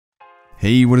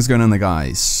Hey, what is going on there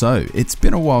guys? So, it's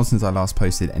been a while since I last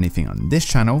posted anything on this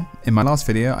channel. In my last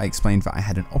video, I explained that I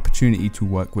had an opportunity to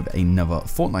work with another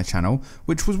Fortnite channel,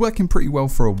 which was working pretty well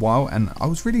for a while and I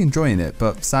was really enjoying it,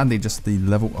 but sadly just the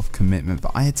level of commitment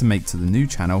that I had to make to the new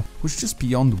channel was just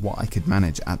beyond what I could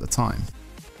manage at the time.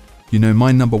 You know,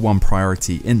 my number one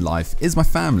priority in life is my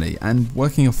family, and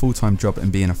working a full-time job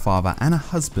and being a father and a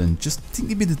husband just didn't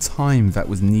give me the time that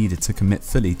was needed to commit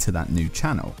fully to that new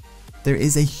channel. There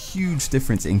is a huge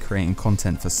difference in creating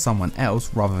content for someone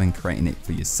else rather than creating it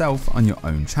for yourself on your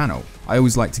own channel. I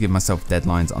always like to give myself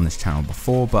deadlines on this channel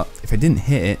before, but if I didn't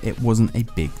hit it, it wasn't a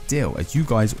big deal, as you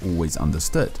guys always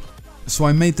understood. So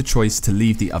I made the choice to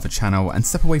leave the other channel and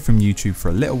step away from YouTube for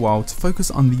a little while to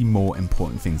focus on the more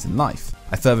important things in life.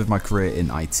 I furthered my career in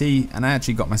IT and I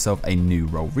actually got myself a new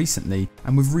role recently,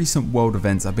 and with recent world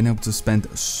events I've been able to spend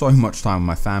so much time with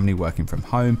my family working from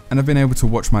home, and I've been able to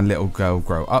watch my little girl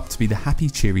grow up to be the happy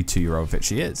cheery 2-year-old that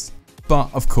she is. But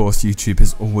of course YouTube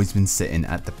has always been sitting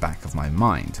at the back of my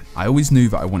mind. I always knew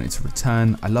that I wanted to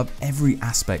return. I love every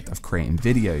aspect of creating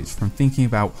videos, from thinking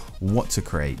about what to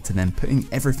create to then putting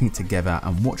everything together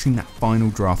and watching that final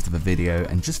draft of a video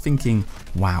and just thinking,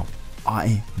 wow,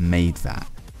 I made that.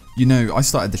 You know, I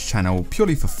started this channel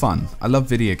purely for fun. I love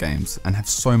video games and have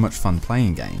so much fun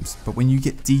playing games, but when you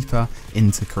get deeper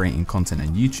into creating content on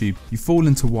YouTube, you fall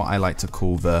into what I like to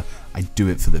call the I do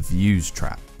it for the views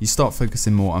trap. You start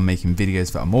focusing more on making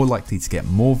videos that are more likely to get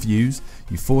more views.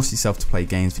 You force yourself to play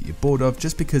games that you're bored of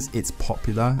just because it's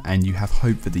popular, and you have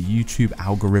hope that the YouTube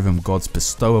algorithm gods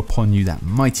bestow upon you that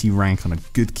mighty rank on a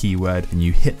good keyword and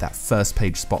you hit that first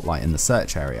page spotlight in the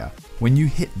search area. When you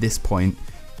hit this point,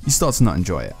 you start to not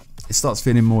enjoy it. It starts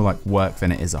feeling more like work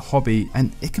than it is a hobby,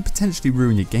 and it can potentially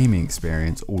ruin your gaming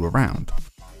experience all around.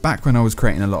 Back when I was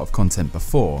creating a lot of content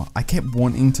before, I kept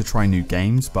wanting to try new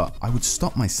games, but I would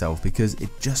stop myself because it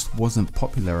just wasn't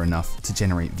popular enough to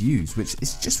generate views, which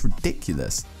is just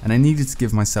ridiculous. And I needed to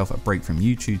give myself a break from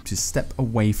YouTube to step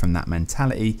away from that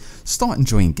mentality, start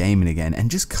enjoying gaming again, and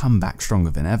just come back stronger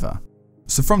than ever.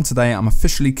 So from today, I'm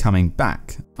officially coming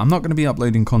back. I'm not going to be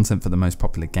uploading content for the most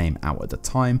popular game out at the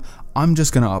time. I'm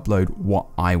just going to upload what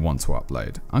I want to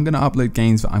upload. I'm going to upload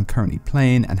games that I'm currently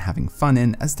playing and having fun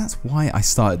in, as that's why I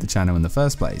started the channel in the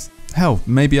first place. Hell,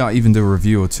 maybe I'll even do a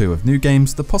review or two of new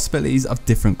games. The possibilities of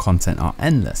different content are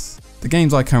endless. The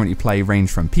games I currently play range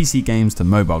from PC games to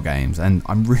mobile games, and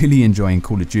I'm really enjoying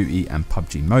Call of Duty and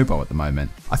PUBG Mobile at the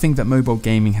moment. I think that mobile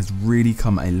gaming has really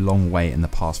come a long way in the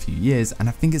past few years, and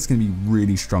I think it's going to be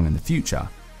really strong in the future.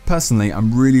 Personally,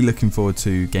 I'm really looking forward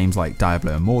to games like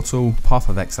Diablo Immortal, Path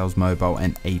of Exiles Mobile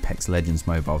and Apex Legends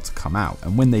Mobile to come out,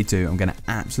 and when they do, I'm going to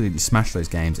absolutely smash those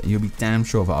games, and you'll be damn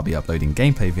sure that I'll be uploading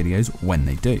gameplay videos when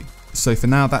they do. So for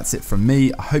now, that's it from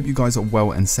me. I hope you guys are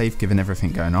well and safe given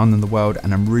everything going on in the world,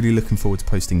 and I'm really looking forward to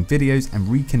posting videos and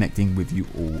reconnecting with you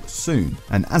all soon.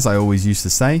 And as I always used to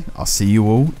say, I'll see you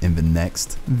all in the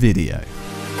next video.